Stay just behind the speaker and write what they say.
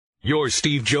Your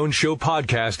Steve Jones Show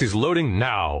podcast is loading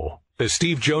now. The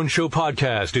Steve Jones Show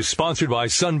podcast is sponsored by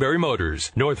Sunbury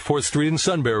Motors, North 4th Street in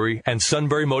Sunbury, and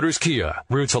Sunbury Motors Kia,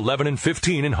 routes 11 and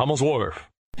 15 in Hummel's Wharf.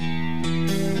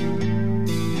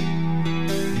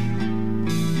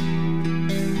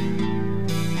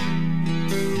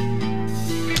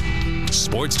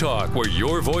 Sports talk where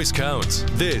your voice counts.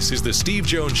 This is the Steve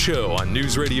Jones Show on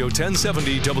News Radio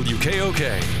 1070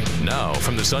 WKOK. Now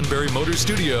from the Sunbury Motors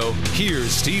studio, here's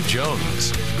Steve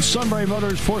Jones. Sunbury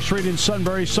Motors, 4th Street in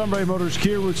Sunbury, Sunbury Motors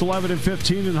Kia, routes 11 and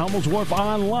 15 in Hummel's Wharf,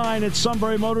 online at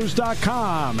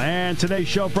sunburymotors.com. And today's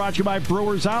show brought to you by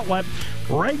Brewers Outlet,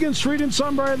 Reagan Street in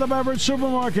Sunbury, the beverage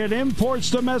supermarket, imports,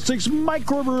 domestics,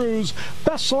 microbrews,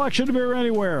 best selection of beer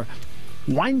anywhere.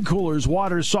 Wine coolers,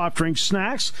 water, soft drinks,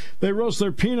 snacks. They roast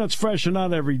their peanuts fresh and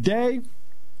out every day.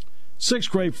 6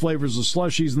 great flavors of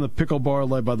slushies in the pickle bar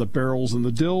led by the barrels and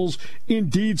the dills.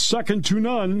 Indeed, second to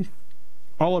none.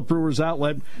 All at Brewers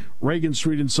Outlet, Reagan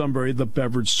Street in Sunbury, the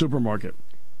beverage supermarket.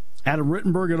 Adam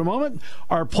Rittenberg in a moment.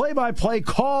 Our play-by-play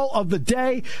call of the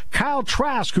day. Kyle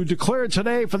Trask, who declared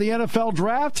today for the NFL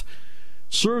draft,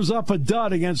 serves up a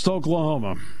dud against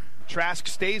Oklahoma. Trask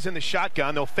stays in the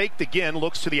shotgun. They'll fake again.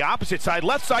 Looks to the opposite side.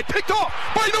 Left side picked off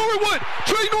by Norwood.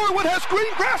 Trey Norwood has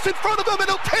green grass in front of him, and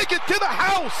he'll take it to the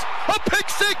house. A pick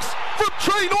six from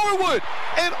Trey Norwood.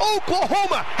 And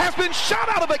Oklahoma has been shot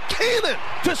out of a cannon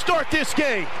to start this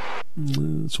game.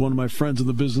 It's one of my friends in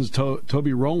the business,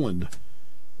 Toby Rowland,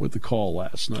 with the call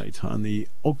last night on the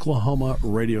Oklahoma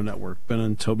Radio Network. Been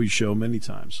on Toby's show many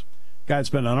times. Guy that's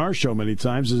been on our show many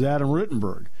times is Adam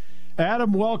Rittenberg.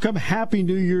 Adam, welcome. Happy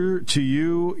New Year to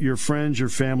you, your friends, your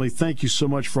family. Thank you so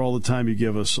much for all the time you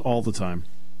give us all the time.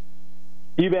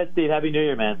 You bet, Steve. Happy New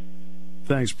Year, man.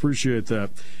 Thanks. Appreciate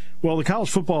that. Well, the college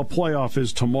football playoff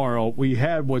is tomorrow. We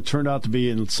had what turned out to be,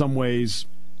 in some ways,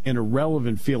 an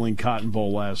irrelevant feeling Cotton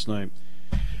Bowl last night.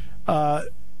 Do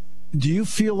you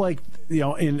feel like,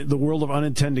 in the world of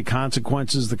unintended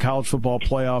consequences, the college football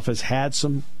playoff has had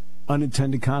some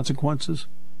unintended consequences?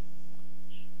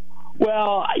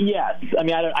 Well, yes. I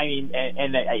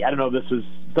don't know if this was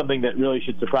something that really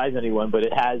should surprise anyone, but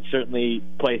it has certainly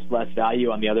placed less value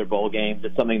on the other bowl games.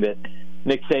 It's something that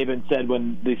Nick Saban said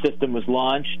when the system was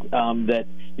launched, that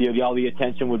all the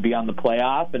attention would be on the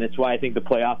playoff, and it's why I think the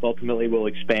playoff ultimately will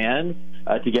expand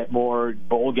to get more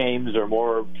bowl games or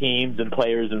more teams and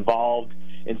players involved,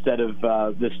 instead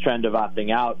of this trend of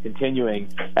opting out continuing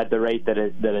at the rate that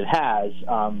it has.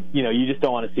 You just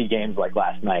don't want to see games like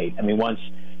last night. I mean, once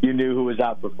you knew who was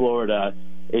out for Florida,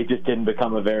 it just didn't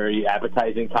become a very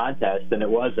appetizing contest, and it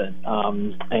wasn't.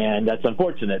 And that's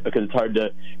unfortunate because it's hard to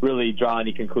really draw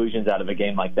any conclusions out of a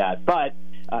game like that. But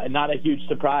not a huge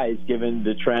surprise given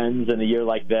the trends in a year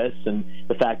like this and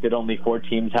the fact that only 4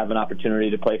 teams have an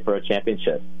opportunity to play for a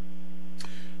championship.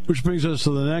 Which brings us to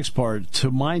the next part.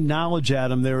 To my knowledge,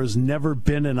 Adam, there has never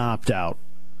been an opt-out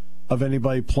of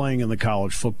anybody playing in the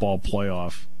college football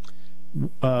playoff.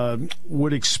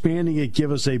 Would expanding it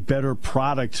give us a better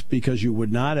product because you would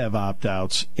not have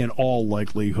opt-outs in all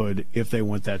likelihood if they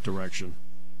went that direction?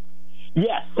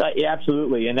 Yes,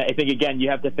 absolutely. And I think, again, you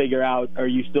have to figure out, are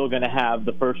you still going to have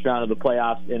the first round of the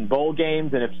playoffs in bowl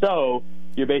games? And if so,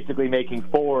 you're basically making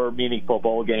 4 meaningful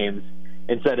bowl games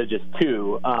instead of just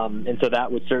 2. And so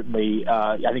that would certainly,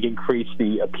 I think, increase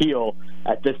the appeal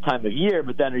at this time of year.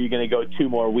 But then are you going to go 2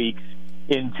 more weeks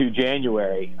into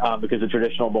January because the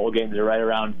traditional bowl games are right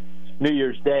around New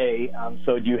Year's Day?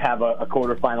 So do you have a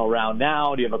quarterfinal round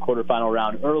now? Do you have a quarterfinal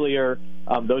round earlier?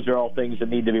 Those are all things that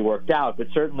need to be worked out. But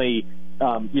certainly,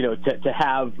 to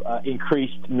have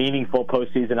increased meaningful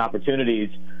postseason opportunities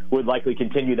would likely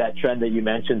continue that trend that you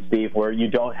mentioned, Steve, where you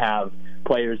don't have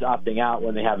players opting out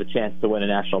when they have a chance to win a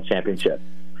national championship.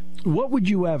 What would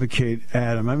you advocate,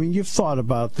 Adam? I mean, you've thought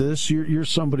about this. You're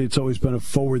somebody that's always been a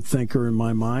forward thinker in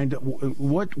my mind.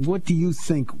 What do you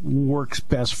think works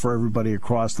best for everybody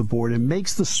across the board and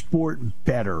makes the sport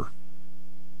better?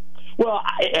 Well,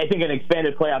 I think an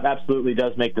expanded playoff absolutely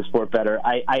does make the sport better.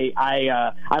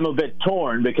 I'm a bit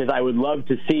torn because I would love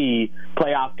to see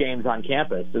playoff games on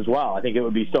campus as well. I think it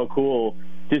would be so cool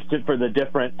just for the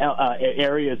different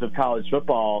areas of college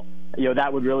football.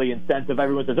 That would really incentive.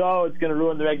 Everyone says, oh, it's going to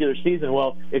ruin the regular season.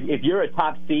 Well, if you're a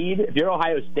top seed, if you're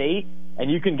Ohio State,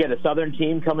 and you can get a Southern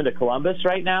team coming to Columbus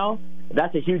right now,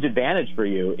 that's a huge advantage for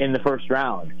you in the first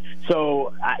round.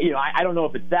 So, I don't know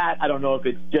if it's that. I don't know if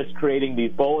it's just creating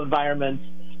these bowl environments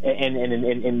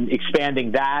and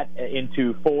expanding that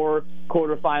into 4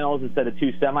 quarterfinals instead of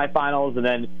 2 semifinals, and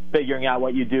then figuring out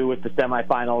what you do with the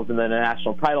semifinals and then a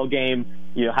national title game.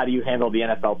 How do you handle the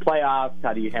NFL playoffs?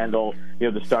 How do you handle,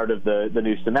 the start of the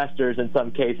new semesters in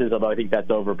some cases, although I think that's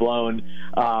overblown.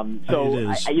 That's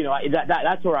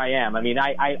where I am. I mean,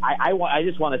 I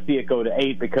just want to see it go to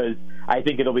 8 because I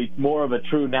think it'll be more of a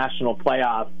true national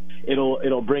playoff.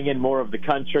 It'll bring in more of the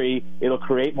country. It'll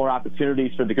create more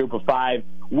opportunities for the group of 5.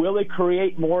 Will it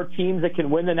create more teams that can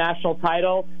win the national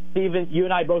title? Steven, you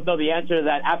and I both know the answer to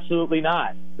that. Absolutely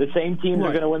not. The same teams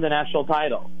are going to win the national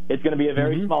title. It's going to be a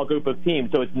very small group of teams.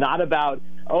 So it's not about,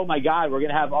 oh, my God, we're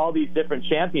going to have all these different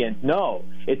champions. No,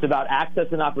 it's about access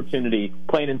and opportunity,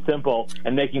 plain and simple,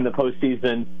 and making the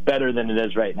postseason better than it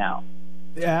is right now.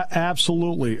 Yeah,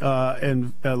 absolutely. There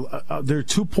are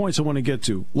 2 points I want to get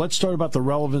to. Let's start about the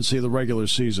relevancy of the regular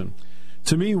season.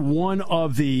 To me, one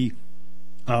of the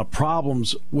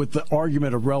problems with the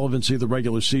argument of relevancy of the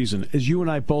regular season is you and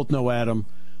I both know, Adam,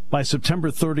 by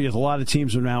September 30th, a lot of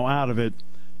teams are now out of it.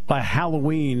 By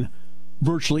Halloween,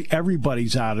 virtually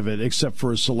everybody's out of it except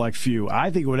for a select few.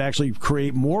 I think it would actually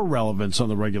create more relevance on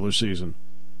the regular season.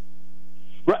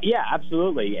 Right, yeah,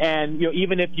 absolutely. And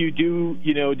even if you do,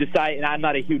 decide, and I'm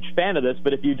not a huge fan of this,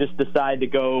 but if you just decide to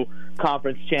go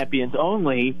conference champions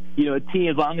only, a team,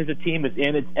 as long as the team is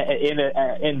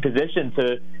in position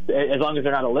to, as long as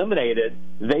they're not eliminated,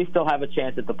 they still have a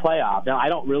chance at the playoff. Now, I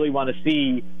don't really want to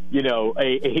see,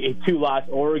 a 2-loss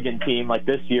Oregon team like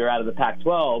this year out of the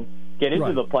Pac-12 get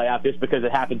into the playoff just because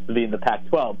it happens to be in the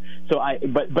Pac-12. So I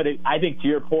think to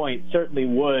your point, certainly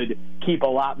would keep a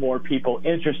lot more people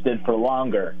interested for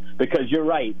longer, because you're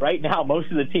right. Right now,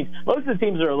 most of the teams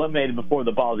are eliminated before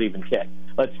the ball's even kicked.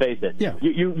 Let's face it. Yeah.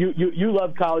 You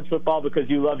love college football because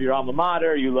you love your alma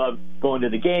mater. You love going to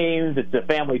the games. It's a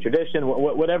family tradition.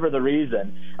 Whatever the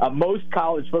reason, most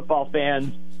college football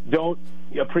fans don't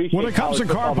appreciate. When it comes to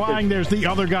car buying, there's the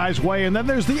other guy's way, and then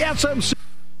there's the SMC.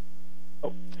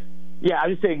 Yeah,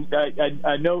 I'm just saying,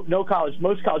 most college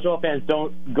football fans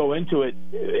don't go into it,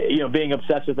 being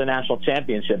obsessed with the national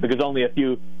championship, because only a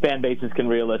few fan bases can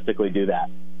realistically do that.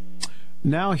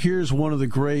 Now here's one of the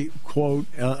great, quote,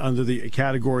 under the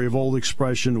category of old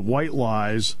expression, white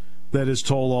lies, that is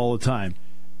told all the time.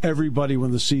 Everybody,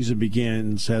 when the season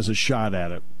begins, has a shot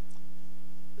at it.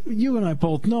 You and I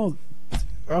both know,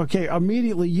 okay,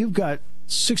 immediately you've got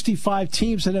 65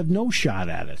 teams that have no shot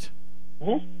at it.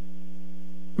 Mm-hmm.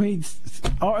 I mean,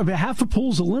 half the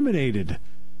pool's eliminated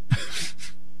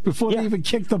before they even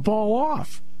kick the ball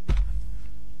off.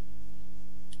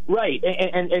 Right,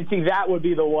 and see, that would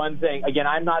be the one thing. Again,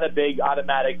 I'm not a big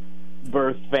automatic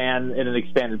berth fan in an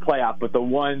expanded playoff, but the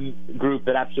one group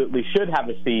that absolutely should have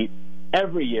a seat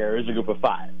every year is a group of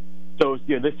 5. So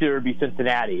this year it would be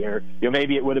Cincinnati, or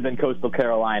maybe it would have been Coastal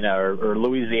Carolina or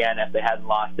Louisiana if they hadn't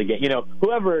lost the game.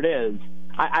 Whoever it is,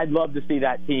 I'd love to see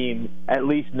that team at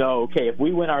least know, okay, if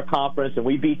we win our conference and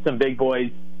we beat some big boys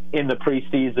in the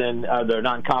preseason, their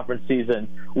non-conference season,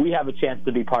 we have a chance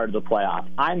to be part of the playoff.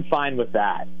 I'm fine with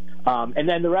that. And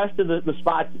then the rest of the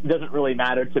spots doesn't really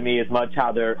matter to me as much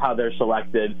how they're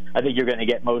selected. I think you're going to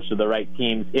get most of the right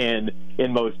teams in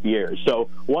most years. So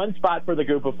 1 spot for the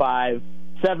group of 5,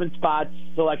 7 spots,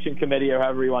 selection committee, or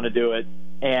however you want to do it,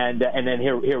 and then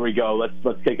here we go.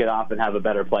 Let's kick it off and have a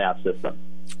better playoff system.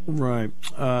 Right.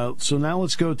 So now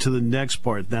let's go to the next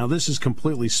part. Now, this is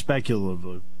completely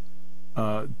speculative,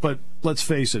 but let's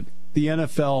face it. The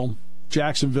NFL,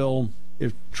 Jacksonville,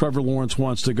 if Trevor Lawrence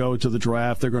wants to go to the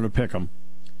draft, they're going to pick him.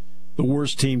 The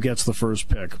worst team gets the first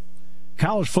pick.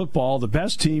 College football, the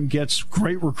best team gets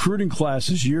great recruiting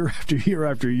classes year after year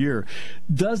after year.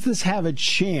 Does this have a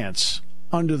chance,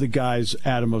 under the guise,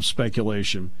 Adam, of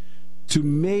speculation, to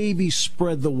maybe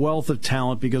spread the wealth of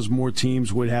talent because more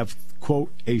teams would have,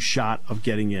 quote, a shot of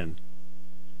getting in?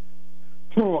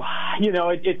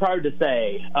 It's hard to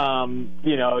say,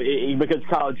 because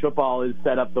college football is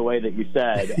set up the way that you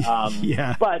said.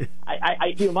 Yeah. But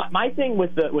my thing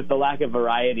with the lack of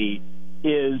variety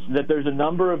is that there's a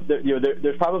number of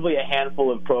there's probably a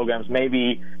handful of programs,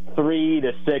 maybe 3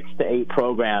 to 6 to 8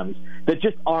 programs that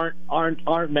just aren't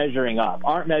measuring up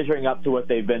to what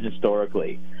they've been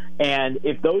historically. And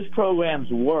if those programs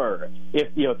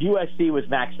if USC was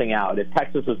maxing out, if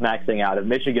Texas was maxing out, if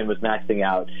Michigan was maxing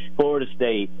out, Florida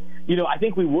State, I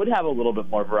think we would have a little bit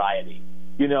more variety.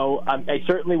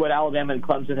 Certainly what Alabama and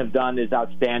Clemson have done is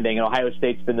outstanding. And Ohio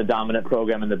State's been the dominant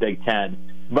program in the Big Ten.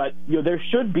 But there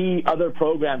should be other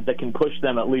programs that can push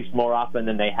them at least more often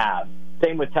than they have.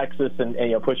 Same with Texas and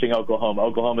pushing Oklahoma.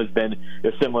 Oklahoma has been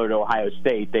similar to Ohio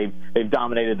State. They've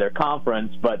dominated their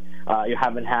conference, but you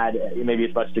haven't had maybe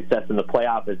as much success in the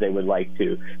playoff as they would like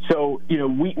to. So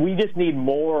we just need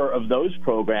more of those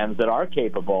programs that are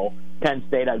capable. Penn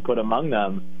State, I'd put among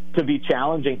them, to be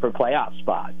challenging for playoff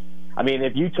spots. I mean,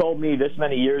 if you told me this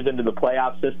many years into the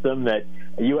playoff system that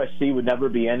USC would never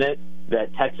be in it,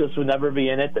 that Texas would never be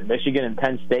in it, that Michigan and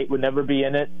Penn State would never be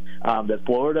in it, that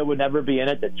Florida would never be in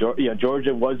it, that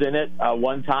Georgia was in it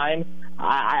one time,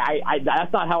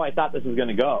 that's not how I thought this was going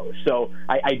to go. So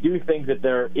I do think that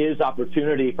there is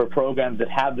opportunity for programs that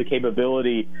have the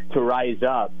capability to rise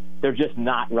up. They're just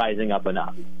not rising up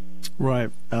enough.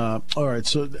 Right. All right.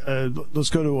 So let's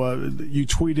go to you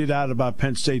tweeted out about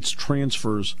Penn State's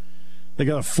transfers. They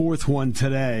got a fourth one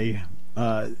today.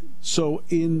 So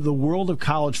in the world of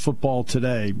college football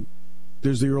today,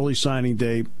 there's the early signing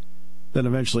date, then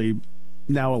eventually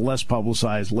now a less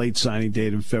publicized late signing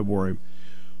date in February.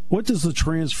 What does the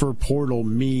transfer portal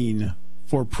mean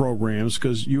for programs?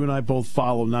 Because you and I both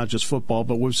follow not just football,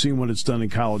 but we've seen what it's done in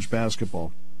college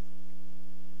basketball.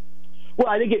 Well,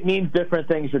 I think it means different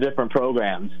things for different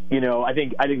programs. I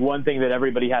think one thing that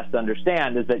everybody has to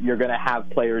understand is that you're going to have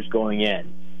players going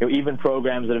in. Even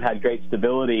programs that have had great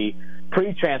stability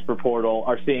pre-transfer portal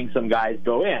are seeing some guys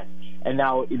go in. And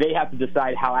now they have to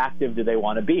decide how active do they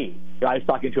want to be. I was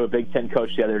talking to a Big Ten coach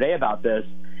the other day about this,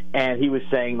 and he was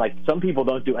saying, some people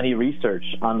don't do any research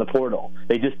on the portal.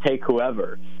 They just take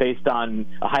whoever based on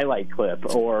a highlight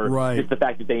clip or just the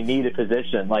fact that they need a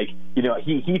position.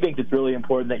 He thinks it's really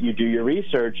important that you do your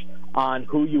research on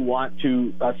who you want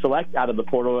to select out of the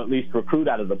portal, or at least recruit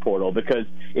out of the portal, because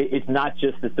it's not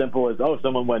just as simple as,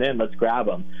 someone went in, let's grab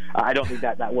them. I don't think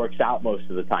that works out most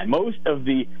of the time. Most of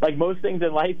the, most things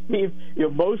in life, Steve,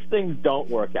 most things don't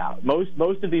work out. Most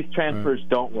of these transfers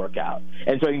don't work out.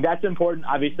 And so I think that's important,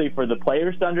 obviously, for the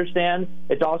players to understand.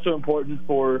 It's also important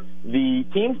for the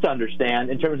teams to understand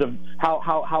in terms of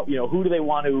how who do they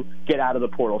want to get out of the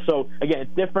portal. So again,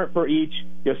 it's different for each.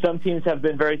 Some teams have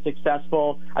been very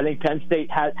successful. I think Penn State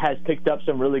has picked up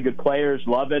some really good players.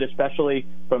 Love it, especially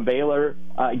from Baylor.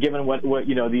 Given what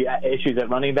the issues at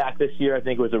running back this year, I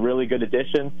think it was a really good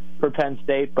addition for Penn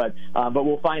State. But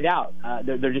we'll find out.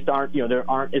 There just aren't there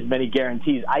aren't as many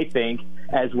guarantees, I think,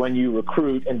 as when you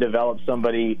recruit and develop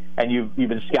somebody and you've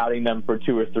been scouting them for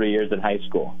 2 or 3 years in high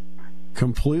school.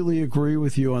 Completely agree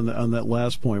with you on that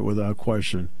last point without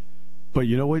question. But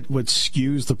you know what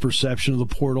skews the perception of the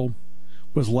portal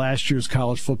was last year's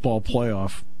college football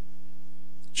playoff.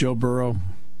 Joe Burrow,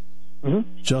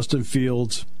 Justin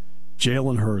Fields,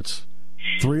 Jalen Hurts.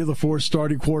 3 of the 4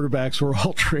 starting quarterbacks were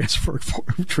all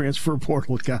transfer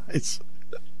portal guys.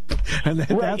 And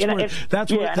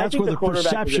that's where the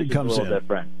perception comes in.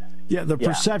 Different. Yeah, the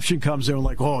perception comes in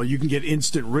you can get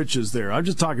instant riches there. I'm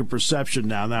just talking perception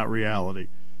now, not reality.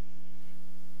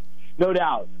 No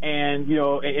doubt. And,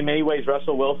 in many ways,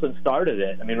 Russell Wilson started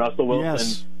it. I mean, Russell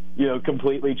Wilson,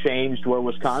 completely changed where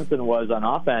Wisconsin was on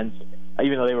offense.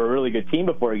 Even though they were a really good team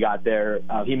before he got there,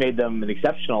 he made them an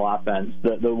exceptional offense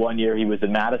the 1 year he was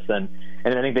in Madison.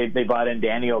 And I think they brought in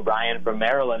Danny O'Brien from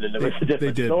Maryland, and it was a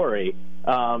different story.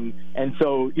 And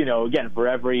so, again, for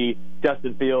every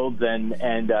Justin Fields and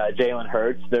Jalen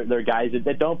Hurts, they're guys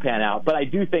that don't pan out. But I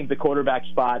do think the quarterback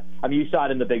spot, you saw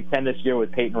it in the Big Ten this year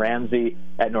with Peyton Ramsey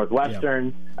at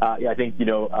Northwestern. I think,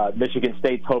 Michigan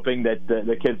State's hoping that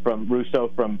the kid from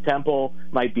Russo from Temple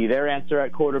might be their answer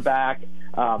at quarterback.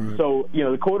 So,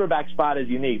 the quarterback spot is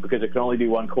unique because it can only be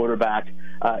one quarterback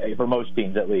for most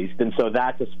teams at least. And so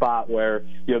that's a spot where,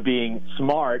 being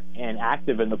smart and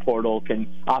active in the portal can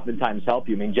oftentimes help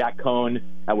you. I mean, Jack Cohn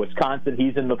at Wisconsin,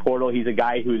 he's in the portal. He's a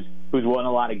guy who's won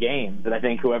a lot of games. And I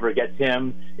think whoever gets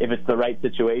him, if it's the right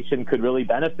situation, could really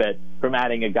benefit from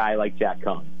adding a guy like Jack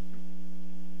Cohn.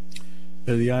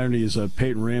 The irony is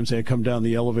Peyton Ramsey had come down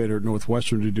the elevator at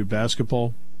Northwestern to do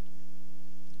basketball.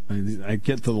 I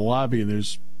get to the lobby, and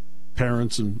there's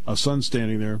parents and a son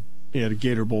standing there. He had a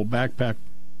Gator Bowl backpack.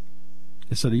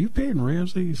 I said, "Are you Peyton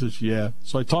Ramsey?" He says, "Yeah."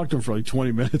 So I talked to him for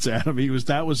 20 minutes, Adam.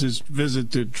 That was his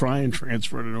visit to try and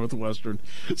transfer to Northwestern.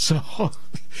 So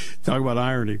talk about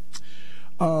irony.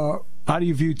 How do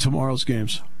you view tomorrow's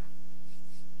games?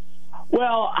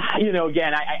 Well,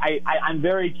 again, I'm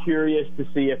very curious to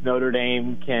see if Notre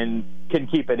Dame can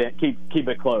keep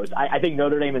it close. I think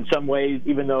Notre Dame, in some ways,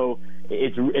 even though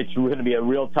it's going to be a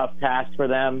real tough task for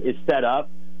them, is set up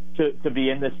to be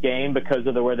in this game because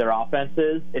of where their offense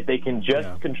is. If they can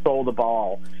just control the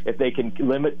ball, if they can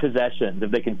limit possessions, if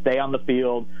they can stay on the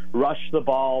field, rush the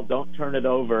ball, don't turn it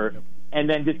over, and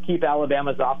then just keep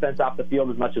Alabama's offense off the field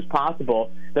as much as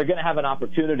possible, they're going to have an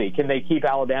opportunity. Can they keep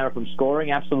Alabama from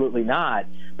scoring? Absolutely not.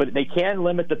 But they can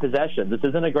limit the possession. This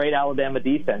isn't a great Alabama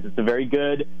defense. It's a very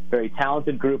good, very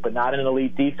talented group, but not an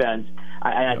elite defense.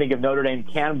 I think if Notre Dame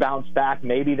can bounce back,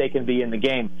 maybe they can be in the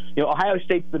game. Ohio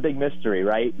State's the big mystery,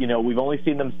 right? We've only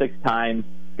seen them 6 times.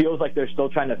 Feels like they're still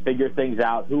trying to figure things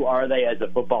out. Who are they as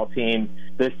a football team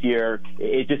this year?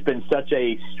 It's just been such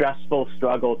a stressful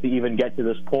struggle to even get to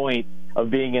this point of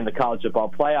being in the college football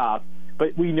playoff.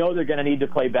 But we know they're going to need to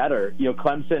play better.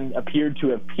 Clemson appeared to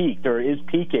have peaked or is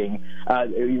peaking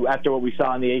after what we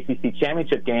saw in the ACC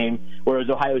championship game, whereas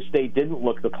Ohio State didn't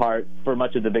look the part for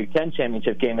much of the Big Ten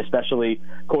championship game, especially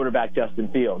quarterback Justin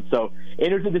Fields. So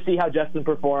interested to see how Justin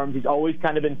performs. He's always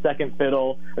kind of been second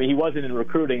fiddle. I mean, he wasn't in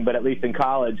recruiting, but at least in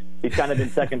college, he's kind of been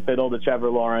second fiddle to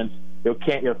Trevor Lawrence.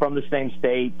 From the same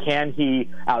state, can he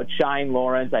outshine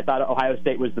Lawrence? I thought Ohio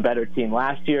State was the better team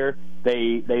last year.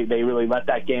 They really let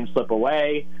that game slip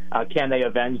away. Can they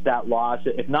avenge that loss?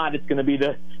 If not, it's going to be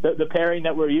the pairing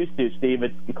that we're used to, Steve.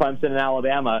 It's Clemson and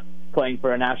Alabama playing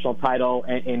for a national title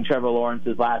in Trevor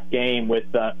Lawrence's last game, with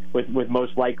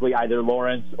most likely either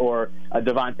Lawrence or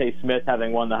Devontae Smith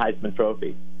having won the Heisman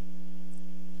Trophy.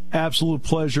 Absolute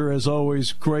pleasure, as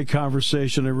always. Great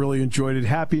conversation. I really enjoyed it.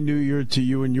 Happy New Year to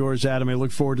you and yours, Adam. I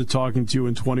look forward to talking to you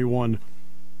in 21.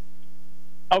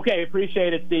 Okay,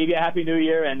 appreciate it, Steve. Yeah, Happy New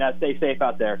Year, and stay safe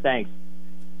out there. Thanks.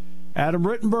 Adam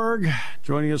Rittenberg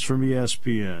joining us from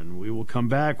ESPN. We will come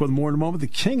back with more in a moment. The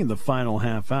King in the final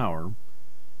half hour.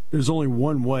 There's only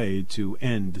one way to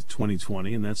end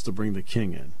 2020, and that's to bring the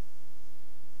King in.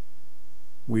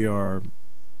 We are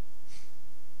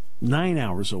 9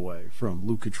 hours away from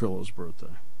Lou Catrillo's birthday.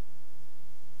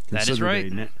 That is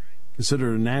right.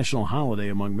 Considered a national holiday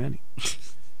among many.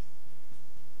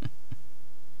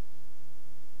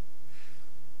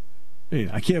 Hey,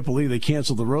 I can't believe they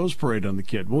canceled the Rose Parade on the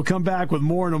kid. We'll come back with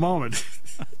more in a moment.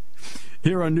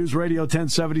 Here on News Radio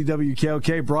 1070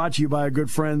 WKOK, brought to you by our good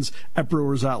friends at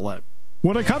Brewers Outlet.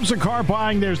 When it comes to car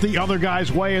buying, there's the other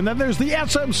guy's way, and then there's the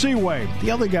SMC way. The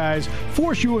other guys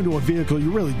force you into a vehicle you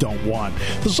really don't want.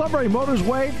 The Sunbury Motors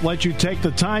way lets you take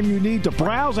the time you need to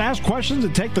browse, ask questions,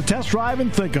 and take the test drive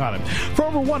and think on it. For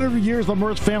over 100 years, the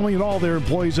Mertz family and all their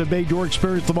employees have made your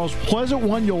experience the most pleasant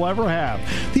one you'll ever have.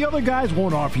 The other guys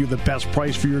won't offer you the best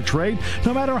price for your trade,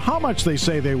 no matter how much they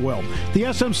say they will. The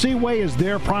SMC way is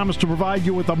their promise to provide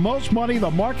you with the most money the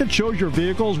market shows your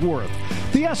vehicle is worth.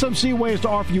 The SMC way is to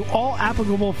offer you all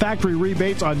applicable factory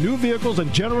rebates on new vehicles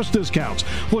and generous discounts.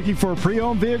 Looking for a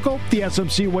pre-owned vehicle? The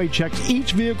SMC way checks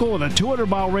each vehicle in a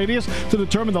 200-mile radius to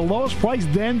determine the lowest price,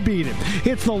 then beat it.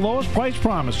 It's the lowest price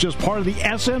promise, just part of the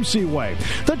SMC way.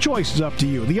 The choice is up to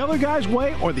you. The other guy's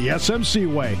way or the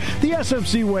SMC way. The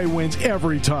SMC way wins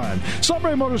every time.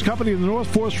 Sunbury Motors Company in the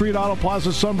North 4th Street Auto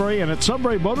Plaza, Sunbury, and at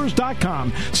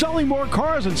sunburymotors.com. Selling more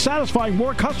cars and satisfying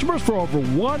more customers for over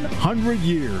 100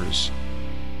 years.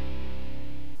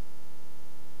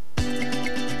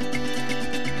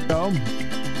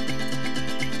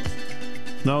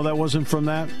 No, that wasn't from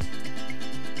that.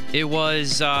 It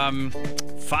was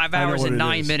 5 hours and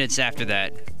 9 minutes after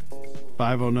that.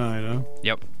 5:09, huh?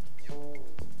 Yep.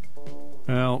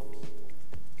 Well,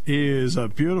 he is a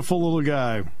beautiful little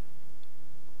guy.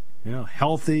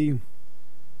 Healthy,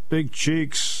 big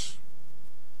cheeks.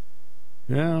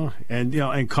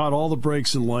 And caught all the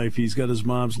breaks in life. He's got his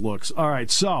mom's looks. All right,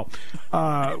 so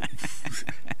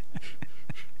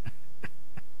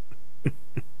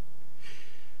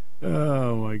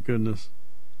oh, my goodness.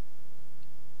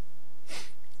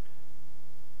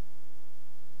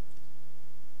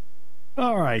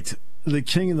 All right. The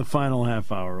King in the final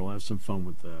half hour. We'll have some fun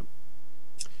with that.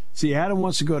 See, Adam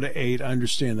wants to go to 8. I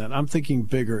understand that. I'm thinking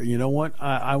bigger. You know what?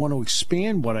 I want to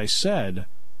expand what I said.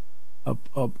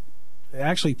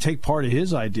 Actually take part of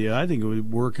his idea. I think it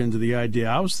would work into the idea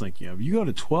I was thinking of. You go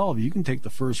to 12, you can take the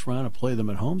first round and play them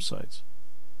at home sites.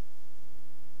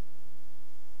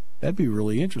 That'd be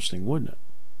really interesting, wouldn't it?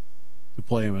 To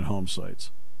play them at home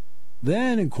sites.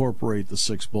 Then incorporate the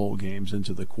 6 bowl games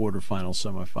into the quarterfinal,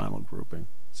 semifinal grouping.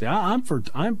 See,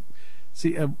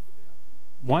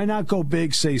 why not go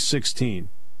big, say 16?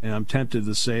 And I'm tempted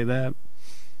to say that.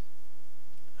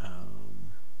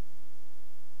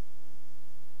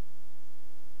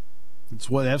 It's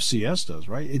what FCS does,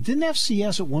 right? Didn't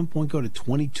FCS at one point go to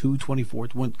 22, 24,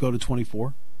 go to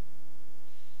 24?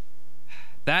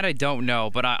 That I don't know,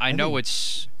 but I know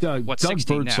it's Doug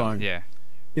 16 Birdsong. Now.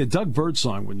 Yeah, Doug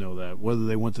Birdsong would know that, whether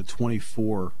they went to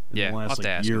 24 in the last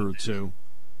year or two.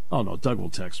 Oh, no, Doug will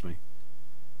text me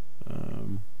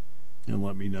and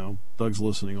let me know. Doug's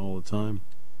listening all the time.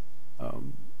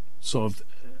 So if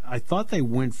I thought they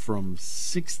went from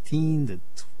 16 to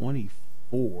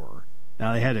 24.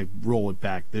 Now, they had to roll it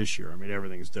back this year. I mean,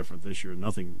 everything's different this year.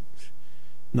 Nothing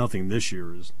this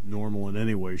year is normal in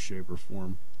any way, shape, or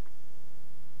form.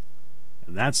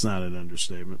 And that's not an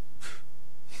understatement.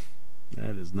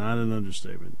 That is not an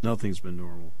understatement. Nothing's been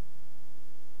normal.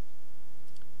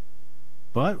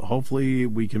 But hopefully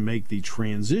we can make the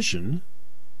transition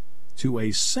to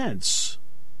a sense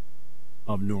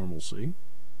of normalcy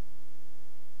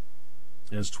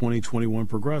as 2021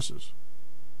 progresses.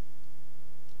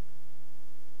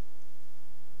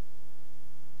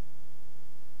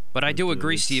 But I do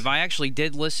agree, Steve. I actually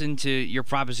did listen to your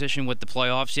proposition with the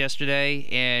playoffs yesterday,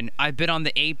 and I've been on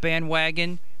the 8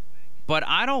 bandwagon. But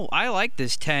I like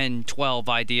this 10-12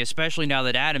 idea, especially now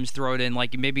that Adams throw it in.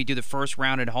 Like, you maybe do the first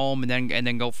round at home and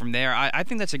then go from there. I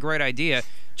think that's a great idea,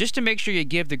 just to make sure you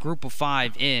give the group of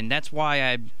 5 in. That's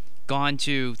why I've gone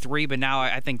to 3, but now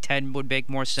I think 10 would make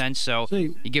more sense. So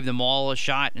you give them all a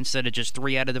shot instead of just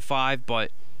 3 out of the 5.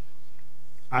 But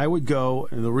I would go,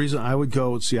 and the reason I would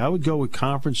go with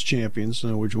conference champions, in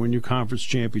other words, win your conference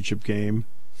championship game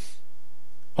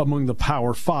among the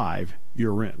Power 5,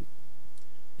 you're in.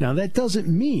 Now, that doesn't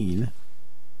mean,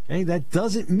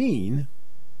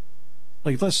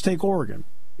 like, let's take Oregon.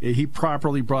 He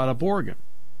properly brought up Oregon.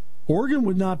 Oregon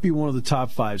would not be one of the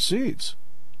top 5 seeds.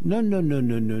 No.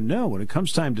 When it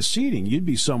comes time to seeding, you'd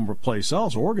be someplace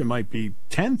else. Oregon might be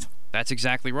 10th. That's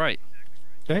exactly right.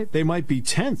 Okay, they might be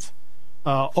 10th.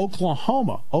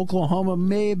 Oklahoma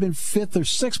may have been 5th or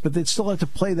 6th, but they'd still have to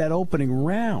play that opening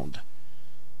round.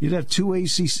 You'd have 2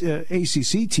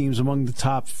 ACC teams among the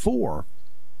top 4.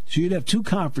 So you'd have 2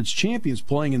 conference champions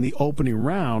playing in the opening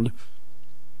round,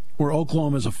 where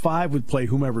Oklahoma as a 5 would play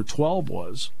whomever 12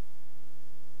 was.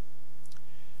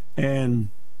 And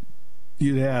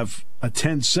you'd have a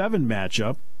 10-7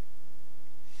 matchup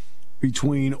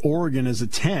between Oregon as a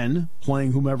 10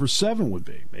 playing whomever 7 would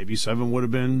be. Maybe 7 would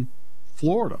have been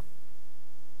Florida.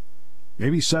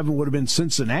 Maybe 7 would have been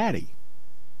Cincinnati.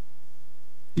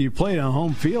 You play it on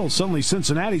home field, suddenly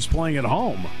Cincinnati's playing at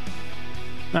home.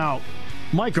 Now,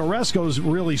 Mike Oresco's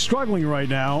really struggling right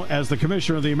now as the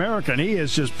commissioner of the American. He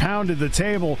has just pounded the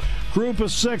table. Group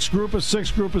of 6. They're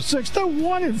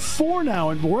 1-4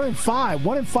 now, and we're in 5.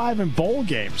 1-5 in bowl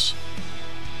games.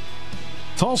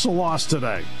 Tulsa lost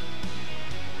today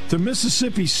to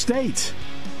Mississippi State.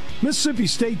 Mississippi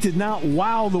State did not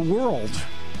wow the world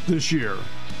this year.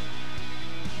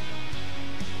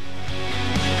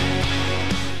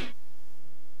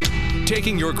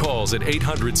 Taking your calls at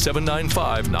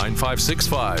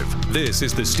 800-795-9565. This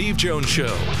is the Steve Jones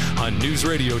Show on News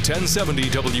Radio 1070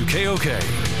 WKOK.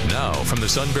 Now from the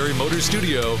Sunbury Motors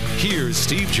Studio, here's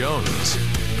Steve Jones.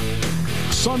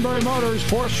 Sunbury Motors,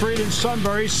 4th Street in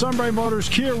Sunbury. Sunbury Motors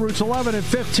Kia, routes 11 and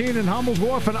 15 in Hummel's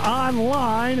Wharf, and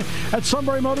online at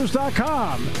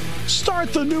sunburymotors.com.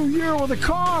 Start the new year with a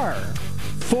car.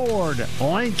 Ford,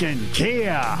 Lincoln,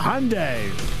 Kia,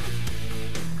 Hyundai.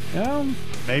 Yeah,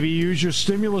 maybe use your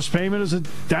stimulus payment as a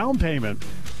down payment.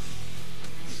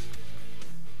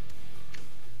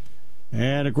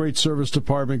 And a great service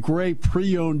department, great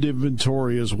pre-owned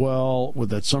inventory as well with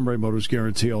that Sunbury Motors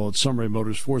guarantee. All at Sunbury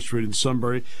Motors, 4th Street in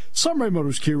Sunbury. Sunbury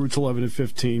Motors Kia, routes 11 and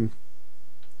 15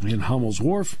 in Hummel's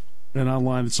Wharf, and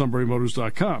online at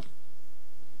sunburymotors.com.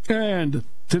 And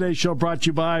today's show brought to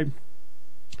you by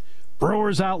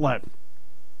Brewers Outlet,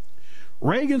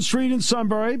 Reagan Street in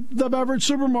Sunbury, the beverage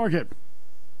supermarket.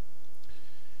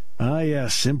 Ah,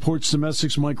 yes, imports,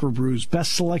 domestics, microbrews,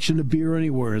 best selection of beer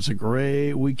anywhere. It's a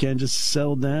great weekend just to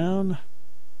settle down.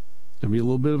 Gonna be a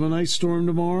little bit of an ice storm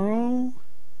tomorrow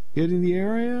hitting the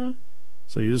area,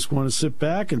 so you just want to sit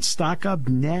back and stock up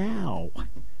now.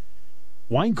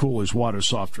 Wine coolers, water,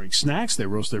 soft drink, snacks. They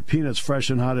roast their peanuts fresh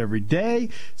and hot every day.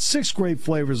 6 great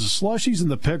flavors of slushies in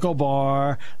the pickle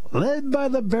bar, led by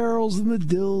the barrels and the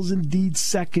dills, indeed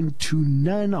second to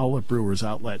none. All at Brewers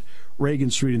Outlet, Reagan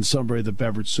Street in Sunbury, the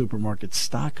beverage supermarket.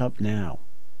 Stock up now.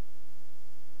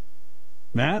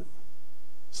 Matt,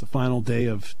 it's the final day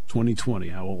of 2020.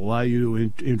 I will allow you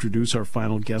to introduce our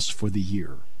final guest for the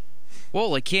year.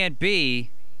 Well, it can't be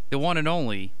the one and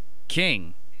only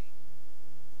King.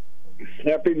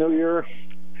 Happy New Year.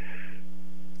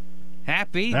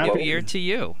 Happy New Year to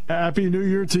you. Happy New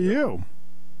Year to you.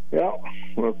 Yeah,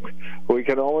 we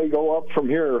can only go up from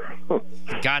here.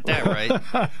 Got that right.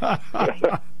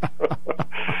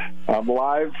 I'm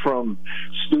live from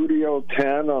Studio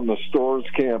 10 on the Stores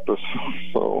campus.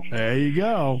 So there you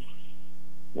go.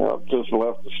 Yep, just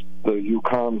left the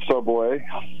Yukon subway.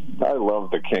 I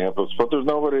love the campus, but there's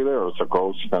nobody there. It's a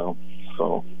ghost town.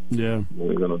 So yeah, what are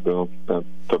we going to do? The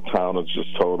town is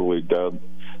just totally dead.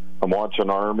 I'm watching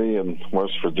Army and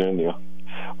West Virginia.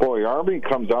 Boy, Army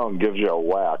comes out and gives you a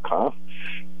whack, huh?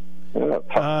 Yeah,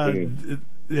 tough team.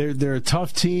 They're a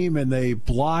tough team, and they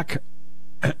block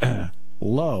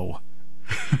low.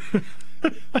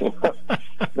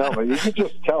 No, but you can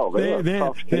just tell they're a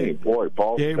tough team. Boy,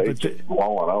 Ball State's just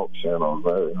blowing out San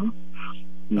Jose. Huh?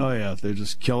 Oh, yeah, they're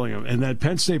just killing them. And that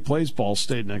Penn State plays Ball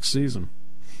State next season.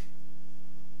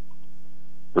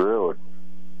 Really?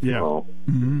 Yeah. Oh.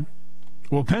 Mm-hmm.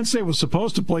 Well, Penn State was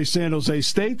supposed to play San Jose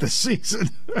State this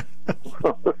season.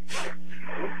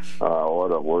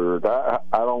 What a word. I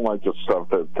don't like the stuff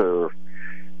that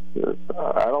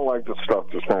I don't like the stuff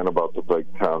they're saying about the Big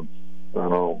Ten.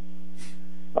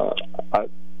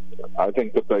 I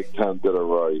think the Big Ten did it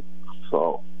right.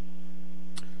 So.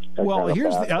 Well,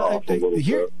 here's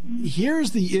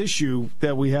the issue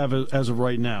that we have as of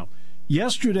right now.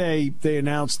 Yesterday, they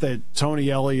announced that Tony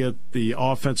Elliott, the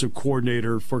offensive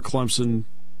coordinator for Clemson,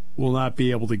 will not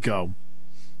be able to go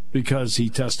because he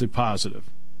tested positive.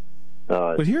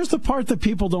 But here's the part that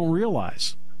people don't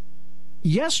realize.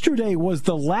 Yesterday was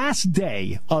the last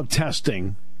day of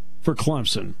testing for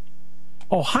Clemson.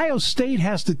 Ohio State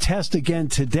has to test again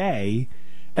today,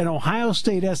 and Ohio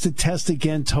State has to test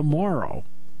again tomorrow.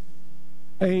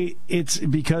 It's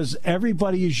because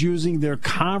everybody is using their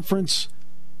conference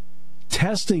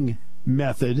testing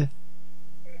method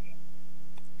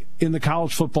in the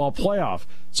college football playoff.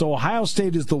 So Ohio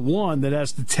State is the one that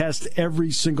has to test every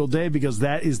single day because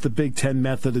that is the Big Ten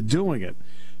method of doing it.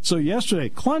 So yesterday,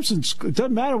 Clemson's, it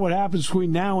doesn't matter what happens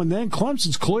between now and then,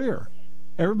 Clemson's clear.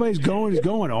 Everybody's going is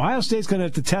going. Ohio State's going to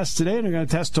have to test today, and they're going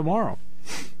to test tomorrow.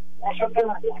 Wasn't there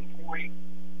at one point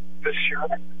this year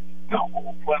the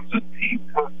whole Clemson team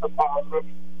tested positive,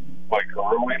 like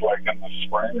early, like in the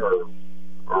spring or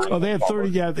oh, they had 30.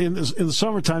 Yeah, in the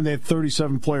summertime they had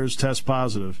 37 players test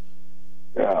positive.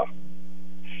 Yeah,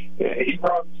 he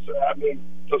runs. I mean,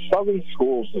 the Southern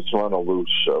schools just run a loose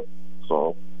ship.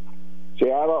 So, see,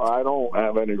 I don't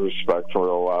have any respect for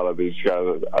a lot of these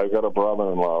guys. I've got a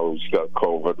brother-in-law who's got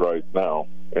COVID right now,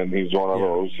 and he's one of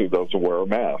those who doesn't wear a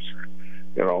mask.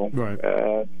 You know,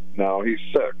 right? Now he's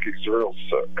sick. He's real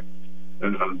sick.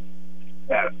 And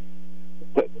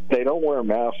they don't wear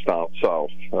masks down south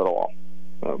at all.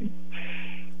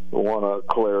 One of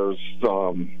Claire's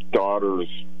daughter's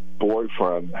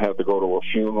boyfriend had to go to a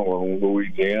funeral in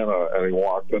Louisiana, and he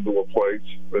walked into a place,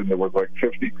 and there was like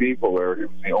 50 people there. He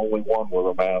was the only one with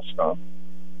a mask on.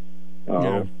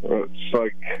 It's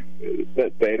like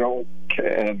that they don't.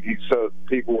 And he said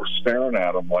people were staring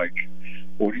at him like,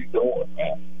 "What are you doing,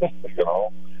 man?" You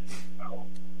know.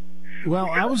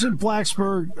 Well, I was in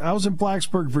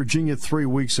Blacksburg, Virginia 3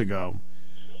 weeks ago.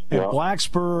 And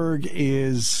Blacksburg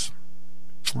is,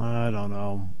 I don't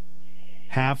know,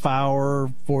 half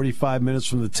hour, 45 minutes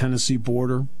from the Tennessee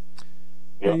border.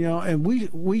 Yep. And, you know, and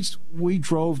we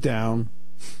drove down,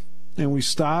 and we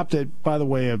stopped at, by the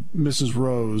way, at Mrs.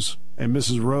 Rose. And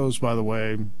Mrs. Rose, by the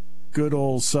way, good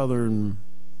old Southern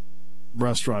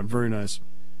restaurant, very nice.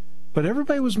 But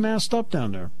everybody was masked up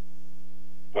down there.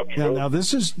 Now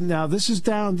this is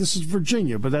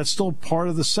Virginia, but that's still part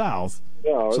of the South.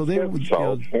 Yeah, so they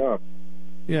South,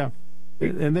 yeah,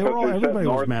 and they were all, everybody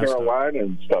was masked up. North Carolina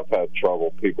and stuff had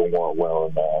trouble. People weren't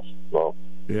wearing masks. So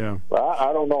yeah,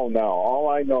 I don't know now. All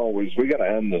I know is we got to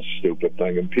end this stupid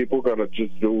thing, and people got to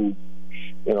just do.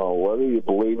 You know, whether you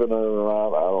believe in it or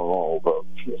not, I don't know, but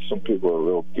some people are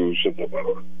real douches about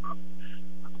it.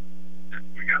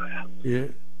 We got to end. Yeah.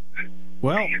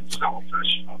 Well,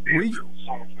 selfish. Real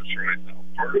selfish right now.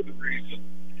 Part of the reason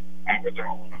I was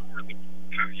all over the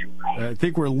I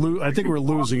think we're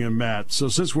losing him, Matt. So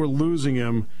since we're losing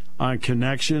him on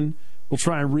connection, we'll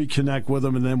try and reconnect with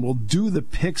him, and then we'll do the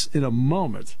picks in a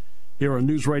moment here on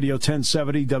News Radio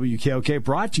 1070 WKOK,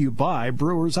 brought to you by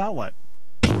Brewers Outlet.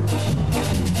 All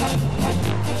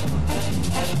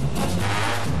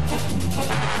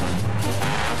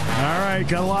right,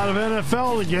 got a lot of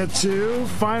NFL to get to.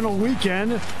 Final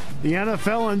weekend, the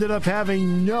NFL ended up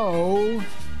having no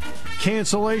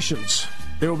cancellations.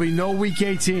 There will be no Week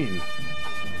 18.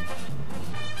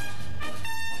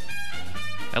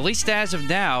 At least as of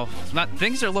now,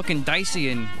 things are looking dicey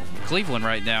in Cleveland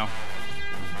right now.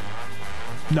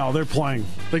 No, they're playing.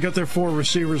 They got their 4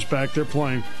 receivers back. They're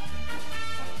playing.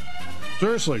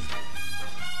 Seriously.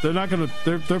 They're not going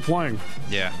to... They're playing.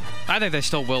 Yeah. I think they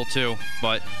still will, too,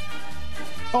 but...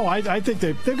 Oh, I think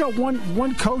they've got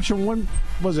one coach and one...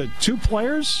 Was it 2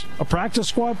 players? A practice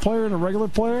squad player and a regular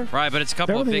player? Right, but it's a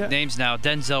couple of big names now.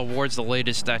 Denzel Ward's the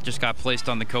latest that just got placed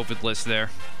on the COVID list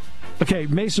there. Okay,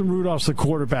 Mason Rudolph's the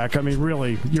quarterback. I mean,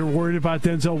 really, you're worried about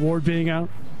Denzel Ward being out?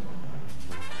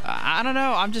 I I don't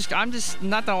know. I'm just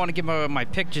not that I want to give my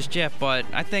pick just yet, but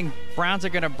I think Browns are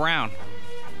going to brown.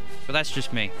 But that's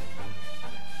just me.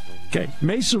 Okay,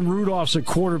 Mason Rudolph's a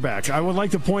quarterback. I would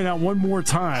like to point out one more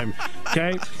time,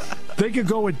 okay? They could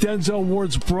go with Denzel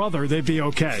Ward's brother. They'd be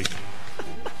okay.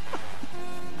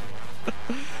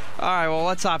 All right, well,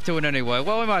 let's hop to it anyway.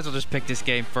 Well, we might as well just pick this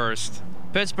game first.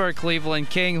 Pittsburgh, Cleveland.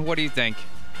 King, what do you think?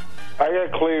 I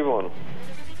got Cleveland.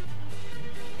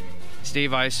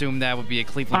 Steve, I assume that would be a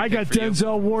Cleveland I pick got for you.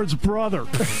 Denzel Ward's brother.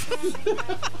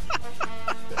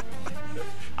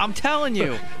 I'm telling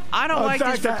you, I don't like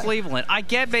this for Cleveland. I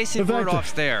get Mason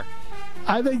Rudolph's there.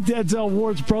 I think Denzel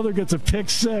Ward's brother gets a pick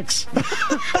 6.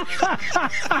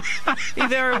 He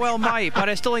very well might, but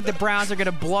I still think the Browns are going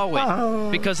to blow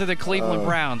it because of the Cleveland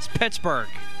Browns. Pittsburgh.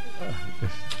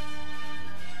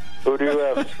 Who do you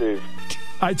have, Steve?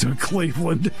 I took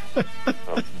Cleveland.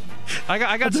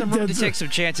 I got some room to take some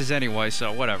chances anyway,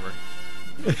 so whatever.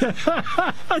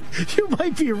 You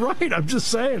might be right. I'm just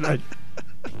saying.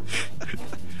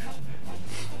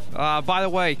 By the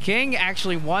way, King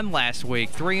actually won last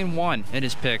week, 3-1 in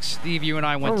his picks. Steve, you and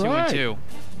I went 2-2.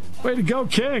 Way to go,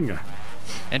 King!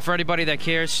 And for anybody that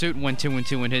cares, Sutin went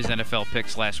 2-2 in his NFL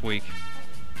picks last week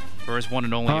for his one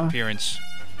and only appearance.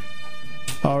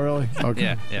 Oh, really? Okay.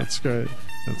 Yeah. That's great.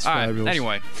 That's all fabulous. Right,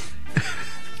 anyway.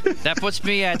 That puts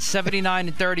me at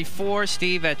 79-34.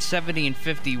 Steve at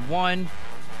 70-51.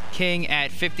 King at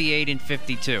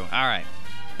 58-52. All right.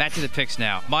 Back to the picks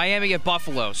now. Miami at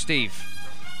Buffalo. Steve.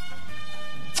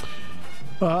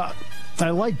 I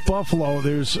like Buffalo.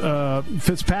 There's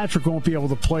Fitzpatrick won't be able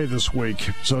to play this week,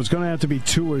 so it's going to have to be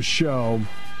Tua's show.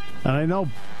 And I know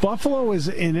Buffalo is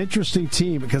an interesting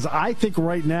team because I think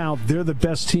right now they're the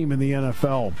best team in the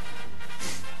NFL.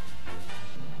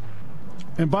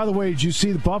 And by the way, did you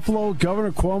see the Buffalo?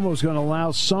 Governor Cuomo is going to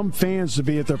allow some fans to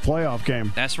be at their playoff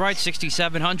game. That's right,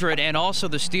 6,700. And also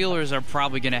the Steelers are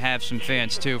probably going to have some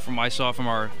fans, too, from I saw from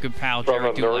our good pal,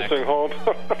 Jerry Dulac. From a nursing home?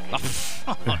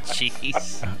 Oh,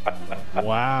 jeez.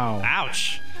 Wow.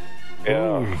 Ouch.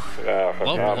 Yeah.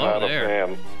 Low I'm not there. a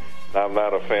fan. I'm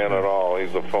not a fan at all.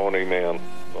 He's a phony man.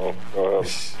 So, go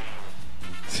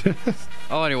ahead.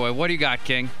 Oh, anyway, what do you got,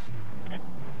 King?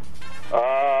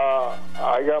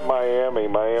 I got Miami.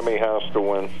 Miami has to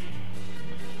win.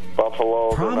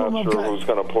 Buffalo, they're not sure who's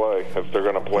going to play, if they're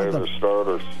going to play their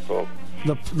starters. So.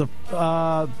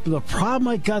 The problem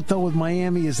I got, though, with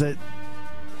Miami is that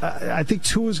I think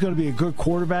Tua is going to be a good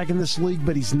quarterback in this league,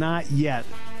 but he's not yet.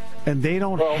 And they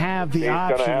don't have the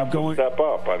option of going. He's going to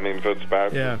have to step up. I mean,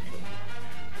 Fitzpatrick. Yeah.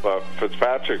 But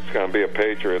Fitzpatrick's going to be a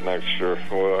Patriot next year.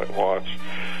 Watch.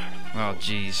 Oh,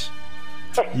 jeez.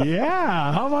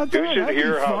 Yeah, how about that? You should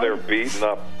hear how they're beating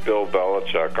up Bill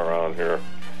Belichick around here.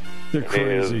 They're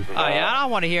crazy. I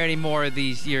don't want to hear any more of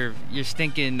these. Your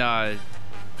stinking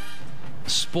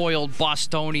spoiled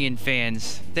Bostonian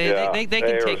fans. They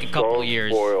can take a couple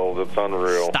years. Spoiled, it's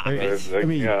unreal. Stop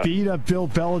it. Beat up Bill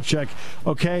Belichick.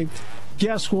 Okay,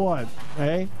 guess what?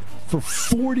 Hey, for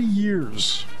 40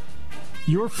 years,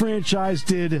 your franchise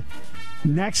did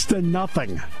next to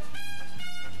nothing.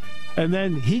 And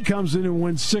then he comes in and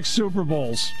wins 6 Super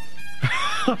Bowls.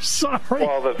 I'm sorry.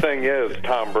 Well, the thing is,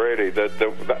 Tom Brady,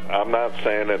 I'm not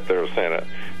saying it, they're saying it.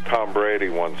 Tom Brady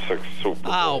won 6 Super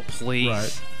Bowls. Oh, please.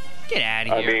 Right. Get out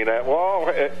of here. I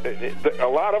mean, a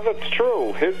lot of it's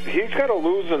true. He's got a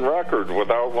losing record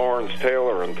without Lawrence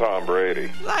Taylor and Tom Brady.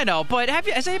 I know, but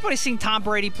has anybody seen Tom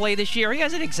Brady play this year? He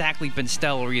hasn't exactly been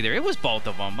stellar either. It was both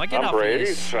of them. Tom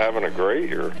Brady's having a great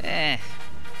year.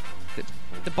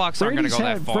 The Bucs aren't going to go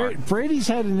that far. Brady's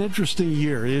had an interesting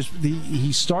year.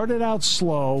 He started out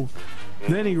slow,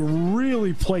 then he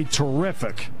really played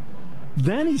terrific.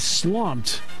 Then he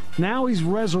slumped. Now he's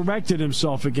resurrected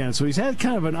himself again. So he's had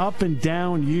kind of an up and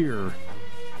down year.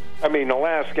 I mean, the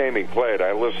last game he played,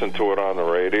 I listened to it on the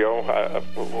radio.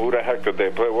 Who the heck did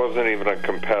they play? It wasn't even a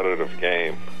competitive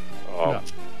game.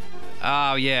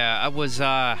 Oh, yeah. It was...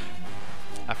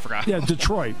 I forgot. Yeah,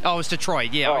 Detroit. Oh, it's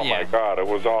Detroit. Yeah. Oh, my God. It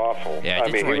was awful. Yeah, I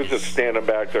mean, he was just standing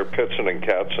back there pitching and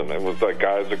catching. It was like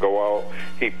guys that go out.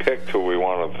 He picked who he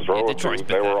wanted to throw it to.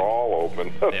 They were all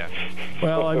open. Yeah.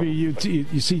 Well, I mean,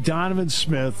 you see Donovan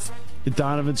Smith.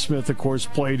 Donovan Smith, of course,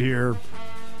 played here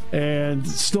and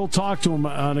still talk to him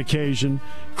on occasion.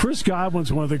 Chris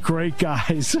Godwin's one of the great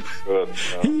guys.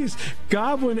 Good.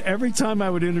 Godwin, every time I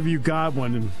would interview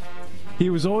Godwin, he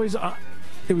was always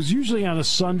it was usually on a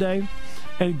Sunday.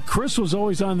 And Chris was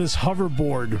always on this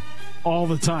hoverboard all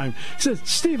the time. He said,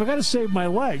 Steve, I got to save my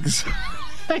legs.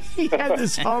 He had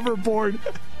this hoverboard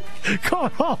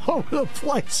going all over the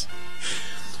place.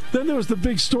 Then there was the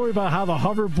big story about how the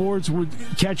hoverboards would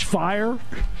catch fire.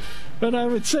 But I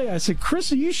would say, I said,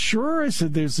 Chris, are you sure? I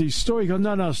said, there's these stories. He goes,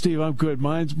 no, Steve, I'm good.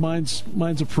 Mine's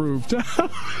approved.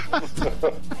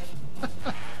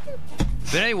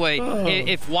 But anyway,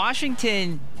 if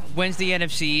Washington wins the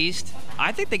NFC East,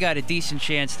 I think they got a decent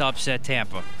chance to upset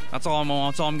Tampa. That's all I'm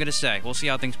going to say. We'll see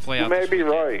how things play out. You may be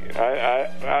right. I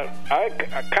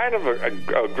kind of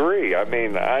agree. I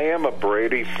mean, I am a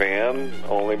Brady fan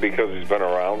only because he's been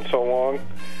around so long.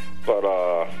 But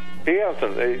he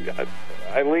hasn't.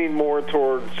 I lean more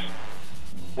towards,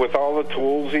 with all the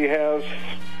tools he has,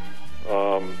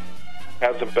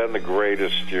 hasn't been the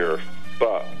greatest year.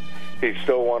 But he's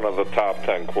still one of the top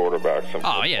 10 quarterbacks in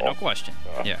football. Oh, yeah, no question.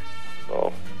 Yeah.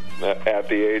 So, at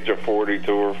the age of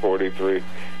 42 or 43,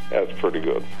 that's pretty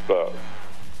good. But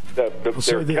they're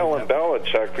killing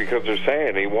Belichick because they're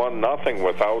saying he won nothing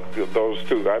without those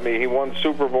two. I mean, he won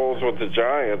Super Bowls with the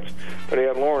Giants, but he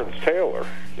had Lawrence Taylor,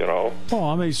 you know. Oh,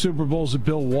 how many Super Bowls did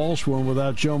Bill Walsh win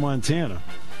without Joe Montana?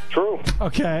 True.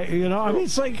 Okay, you know, I mean,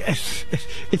 it's like,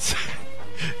 it's,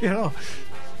 you know,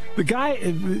 the guy,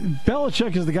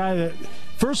 Belichick is the guy that,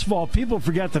 first of all, people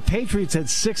forget the Patriots had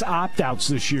 6 opt-outs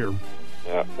this year.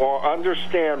 Yeah. Well,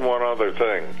 understand one other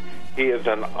thing. He is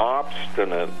an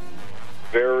obstinate,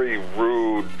 very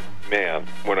rude man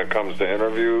when it comes to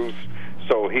interviews.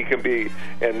 So he can be,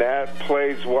 and that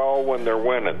plays well when they're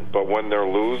winning, but when they're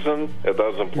losing, it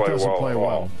doesn't play well at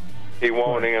all. He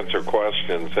won't answer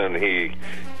questions, and he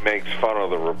makes fun of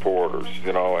the reporters,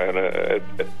 you know, and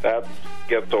that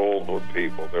gets old with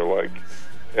people. They're like,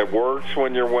 it works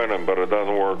when you're winning, but it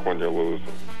doesn't work when you're losing.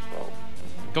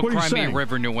 Go cry me a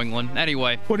river, New England.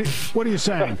 Anyway. What are you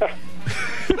saying?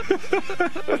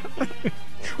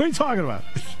 What are you talking about?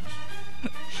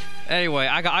 Anyway,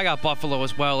 I got Buffalo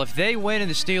as well. If they win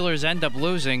and the Steelers end up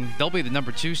losing, they'll be the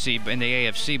number 2 seed in the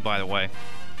AFC, by the way.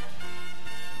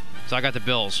 So I got the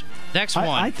Bills. Next one.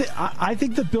 I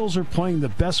think the Bills are playing the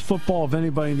best football of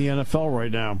anybody in the NFL right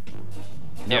now.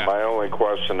 Yeah. My only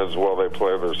question is, will they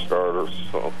play their starters?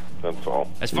 So that's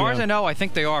all. As far as I know, I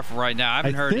think they are for right now. I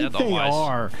haven't heard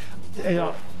otherwise. They are. You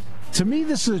know, to me,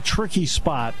 this is a tricky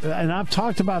spot, and I've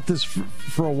talked about this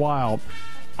for a while.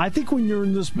 I think when you're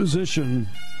in this position,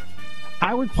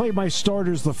 I would play my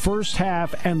starters the first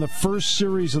half and the first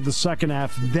series of the second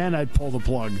half, then I'd pull the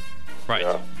plug. Right.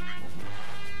 Yeah.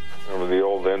 Remember the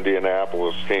old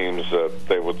Indianapolis teams that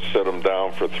they would sit them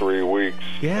down for 3 weeks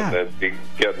and then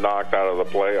get knocked out of the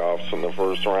playoffs in the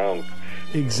first round.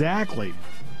 Exactly.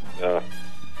 Yeah.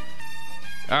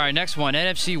 All right, next one,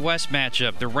 NFC West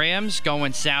matchup. The Rams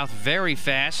going south very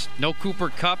fast. No Cooper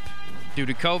Kupp due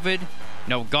to COVID.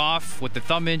 No Goff with the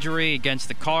thumb injury against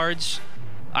the Cards.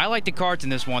 I like the Cards in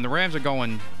this one. The Rams are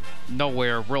going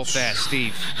nowhere real fast,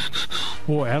 Steve.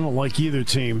 Boy, I don't like either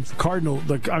team.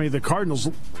 The Cardinals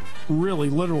really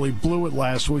literally blew it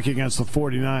last week against the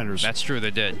 49ers. That's true,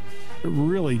 they did. It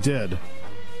really did.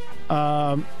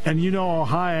 And you know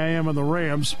how high I am on the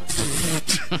Rams.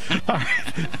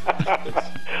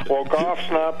 Well,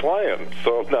 Goff's not playing,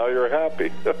 so now you're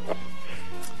happy.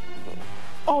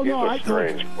 He's a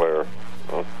strange player.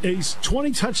 He's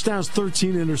 20 touchdowns,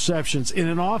 13 interceptions in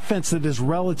an offense that is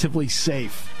relatively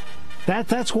safe.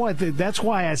 That's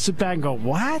why I sit back and go,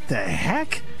 what the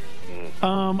heck?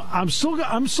 I'm still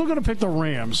going to pick the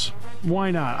Rams.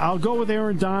 Why not? I'll go with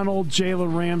Aaron Donald,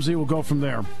 Jalen Ramsey. We'll go from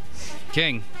there.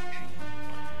 King.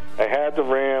 I had the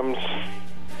Rams.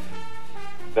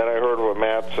 Then I heard what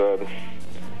Matt said.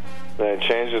 Then I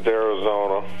changed it to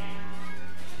Arizona.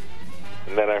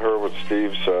 And then I heard what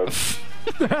Steve said.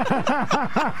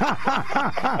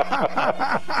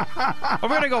 I'm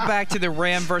going to go back to the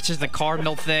Ram versus the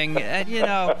Cardinal thing. And,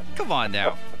 come on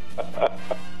now.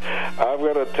 I'm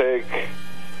going to take...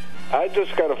 I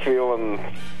just got a feeling...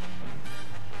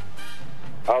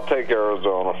 I'll take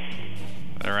Arizona.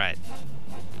 All right.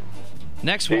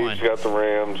 Next Steve's one. Steve's got the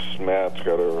Rams. Matt's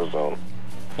got Arizona.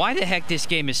 Why the heck this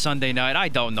game is Sunday night? I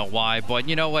don't know why, but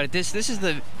you know what? This is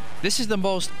the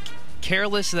most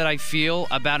careless that I feel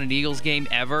about an Eagles game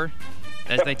ever,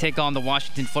 as they take on the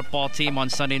Washington football team on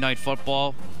Sunday Night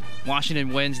Football.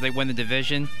 Washington wins. They win the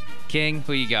division. King,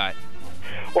 who you got?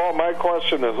 Well, my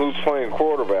question is, who's playing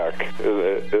quarterback?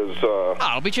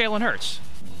 It'll be Jalen Hurts.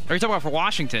 Are you talking about for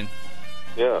Washington?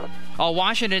 Yeah. Oh,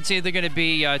 Washington, it's either going to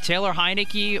be Taylor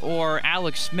Heineke or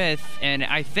Alex Smith, and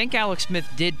I think Alex Smith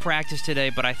did practice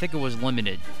today, but I think it was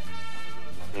limited.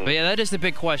 But yeah, that is the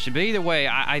big question. But either way,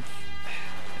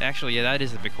 actually, that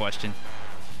is the big question.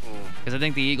 Because I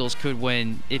think the Eagles could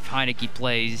win if Heineke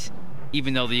plays,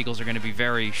 even though the Eagles are going to be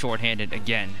very shorthanded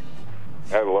again.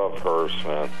 I love Hurst,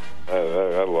 man.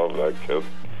 I love that kid.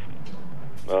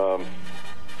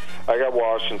 I got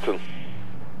Washington.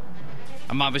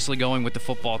 I'm obviously going with the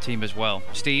football team as well.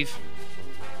 Steve?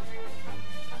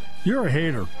 You're a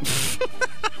hater.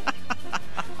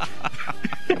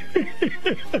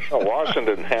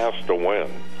 Washington has to win.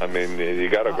 I mean, you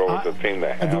got to go with the team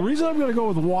that has. The reason I'm going to go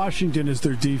with Washington is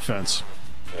their defense.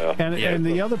 Yeah. And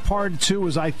the other part, too,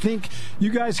 is I think you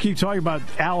guys keep talking about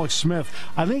Alex Smith.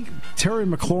 I think Terry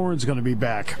McLaurin's going to be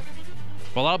back.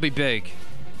 Well, that'll be big.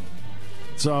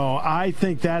 So I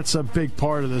think that's a big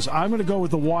part of this. I'm going to go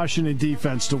with the Washington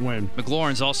defense to win.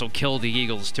 McLaurin's also killed the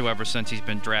Eagles, too, ever since he's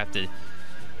been drafted.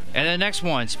 And the next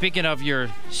one, speaking of your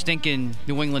stinking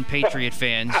New England Patriot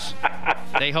fans,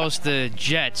 they host the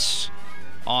Jets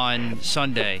on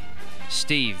Sunday.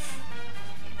 Steve.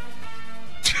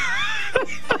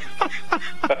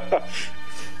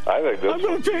 I think this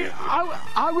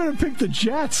I'm going to pick the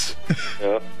Jets.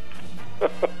 Yeah.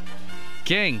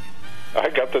 King. I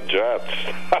got the Jets.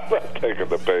 I'm not taking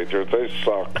the Patriots. They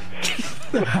suck.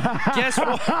 Guess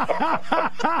what?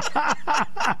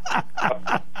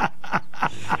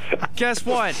 Guess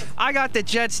what? I got the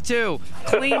Jets, too.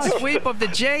 Clean sweep of the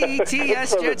Jets,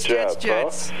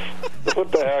 Jets. Huh? What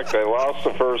the heck? They lost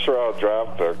the first-round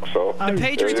draft pick, so... The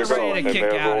Patriots are ready to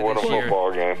kick out of this year.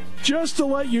 Football game. Just to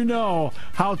let you know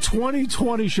how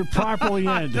 2020 should properly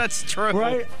end. That's true.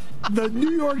 Right? The New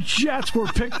York Jets were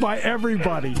picked by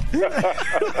everybody.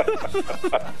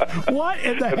 What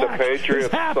in the heck? The Patriots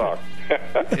suck.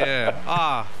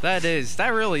 Yeah.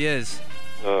 That really is.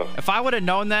 If I would have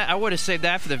known that, I would have saved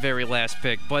that for the very last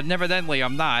pick. But nevertheless,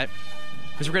 I'm not.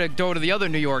 Because we're going to go to the other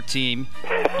New York team.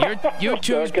 You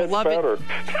two's beloved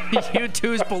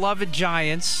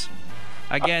Giants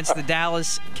against the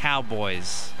Dallas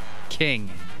Cowboys.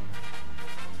 King.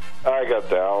 I got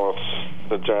Dallas.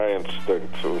 The Giants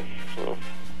stink too. So.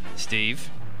 Steve?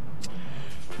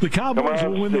 The Cowboys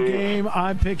will win the game.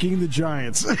 I'm picking the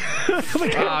Giants. I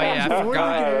forgot.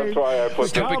 That's why I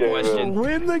put the Cowboys will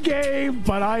win the game,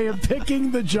 but I am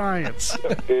picking the Giants.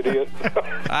 Idiot.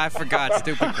 I forgot.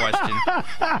 Stupid question.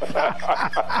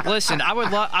 Listen,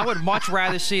 I would much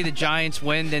rather see the Giants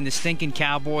win than the stinking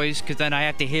Cowboys, because then I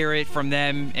have to hear it from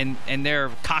them and their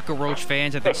cockroach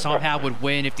fans that they somehow would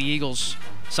win if the Eagles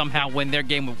somehow win their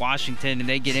game with Washington and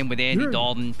they get in with Andy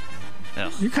Dalton.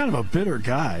 Ugh. You're kind of a bitter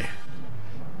guy.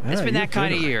 It's been that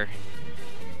kind of year,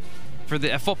 for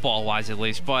the football-wise at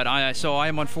least. But I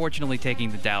am unfortunately taking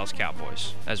the Dallas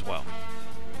Cowboys as well.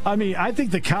 I mean, I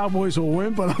think the Cowboys will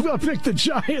win, but I'm going to pick the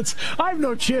Giants. I have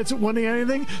no chance at winning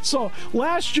anything. So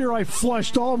last year I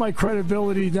flushed all my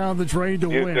credibility down the drain to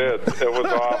win. You did. It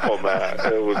was awful,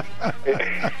 Matt. It was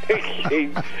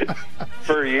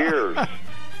for years.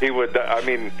 He would. I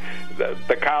mean,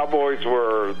 the Cowboys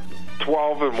were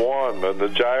 12-1, and the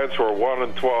Giants were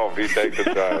 1-12. He'd take the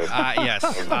Giants.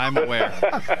 Yes, I'm aware.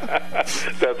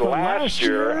 That last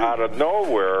year, out of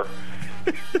nowhere,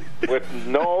 with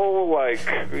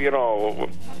no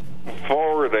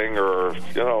forwarding or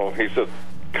he said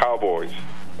Cowboys.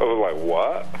 I was like,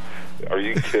 what? Are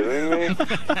you kidding me?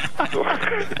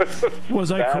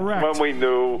 Was I correct? That's when we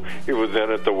knew he was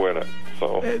in it to win it.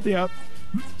 So yeah.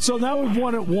 So now we've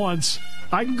won it once.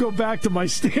 I can go back to my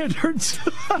standards.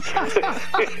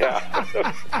 Yeah.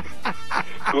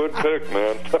 Good pick,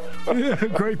 man. Yeah,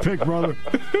 great pick, brother.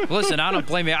 Listen, I don't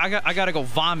blame you. I got to go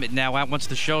vomit now once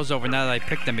the show's over, now that I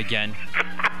picked them again.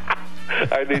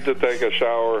 I need to take a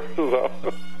shower. So.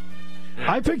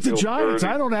 I picked the Giants.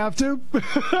 Dirty. I don't have to.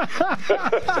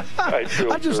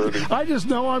 I just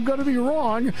know I'm going to be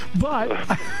wrong, but...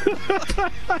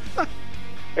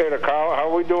 Hey, how are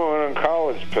we doing in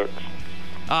college picks?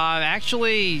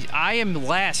 Actually, I am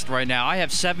last right now. I have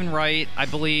 7 right. I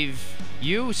believe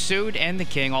you, Sued, and the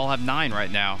King all have 9 right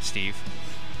now, Steve.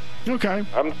 Okay.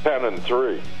 I'm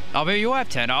 10-3. Oh, maybe you have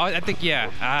 10. I think,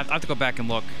 yeah. I have to go back and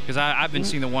look, because I've been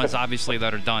seeing the ones, obviously,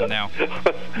 that are done now.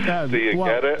 Do you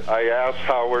get it? I asked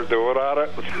how we're doing on it.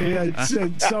 Yeah,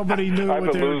 somebody knew what they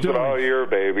were doing. I've been losing all year,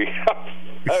 baby.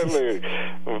 Finally,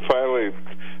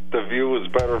 the view is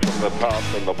better from the top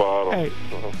than the bottom. Hey,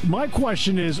 my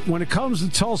question is, when it comes to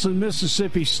Tulsa and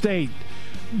Mississippi State,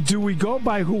 do we go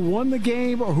by who won the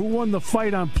game or who won the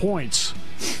fight on points?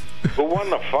 Who won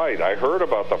the fight? I heard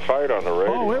about the fight on the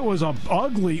radio. Oh, it was an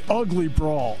ugly, ugly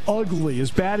brawl. Ugly,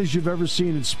 as bad as you've ever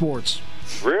seen in sports.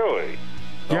 Really?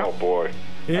 Yep. Oh, boy.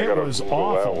 It was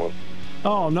awful.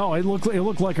 Oh, no, it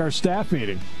looked like our staff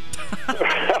meeting.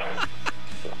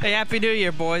 Hey, Happy New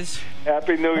Year, boys.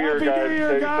 Happy New Year, guys. Happy New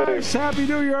Year, guys. Happy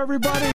New Year, everybody.